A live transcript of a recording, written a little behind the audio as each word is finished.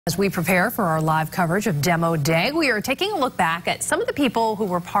As we prepare for our live coverage of Demo Day, we are taking a look back at some of the people who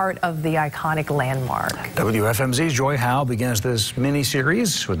were part of the iconic landmark. WFMZ's Joy Howe begins this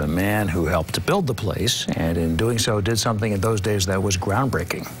mini-series with a man who helped build the place, and in doing so did something in those days that was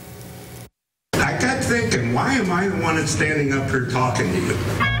groundbreaking. I got thinking, why am I the one that's standing up here talking to you?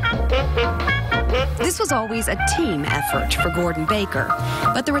 This was always a team effort for Gordon Baker,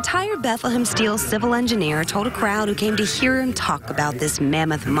 but the retired Bethlehem Steel civil engineer told a crowd who came to hear him talk about this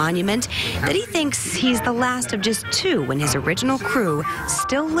mammoth monument that he thinks he's the last of just two in his original crew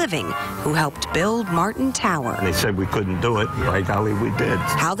still living who helped build Martin Tower. They said we couldn't do it. By golly, we did.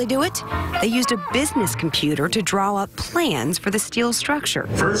 How they do it? They used a business computer to draw up plans for the steel structure.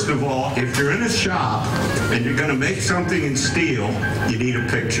 First of all, if you're in a shop and you're going to make something in steel, you need a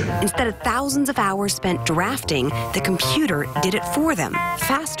picture. Instead of thousands of hours spent drafting, the computer did it for them,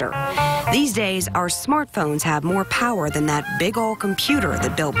 faster. These days, our smartphones have more power than that big old computer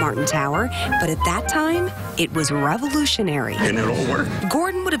that built Martin Tower, but at that time, it was revolutionary. And it'll work.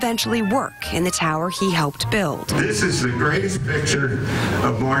 Gordon would eventually work in the tower he helped build. This is the greatest picture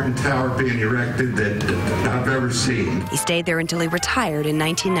of Martin Tower being erected that I've ever seen. He stayed there until he retired in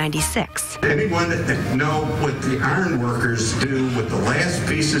 1996. Anyone that know what the iron workers do with the last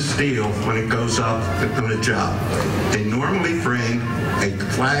piece of steel when it goes up on a job, they normally bring a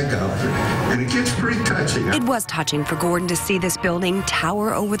flag up, and it gets pretty touching. It was touching for Gordon to see this building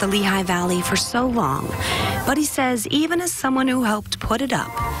tower over the Lehigh Valley for so long. But he says even as someone who helped put it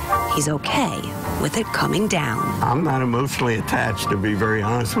up, he's okay with it coming down. I'm not emotionally attached, to be very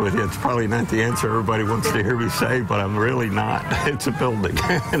honest with you. It's probably not the answer everybody wants to hear me say, but I'm really not. It's a building,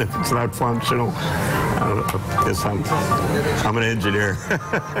 and if it's not functional, I guess I'm an engineer.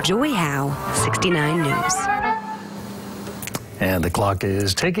 Joy Howe, 69 News. And the clock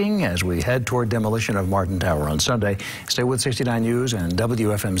is ticking as we head toward demolition of Martin Tower on Sunday. Stay with 69 News and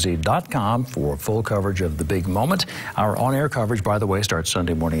WFMZ.com for full coverage of the big moment. Our on-air coverage, by the way, starts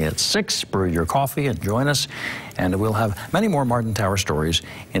Sunday morning at 6. Brew your coffee and join us. And we'll have many more Martin Tower stories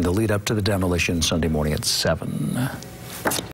in the lead up to the demolition Sunday morning at 7.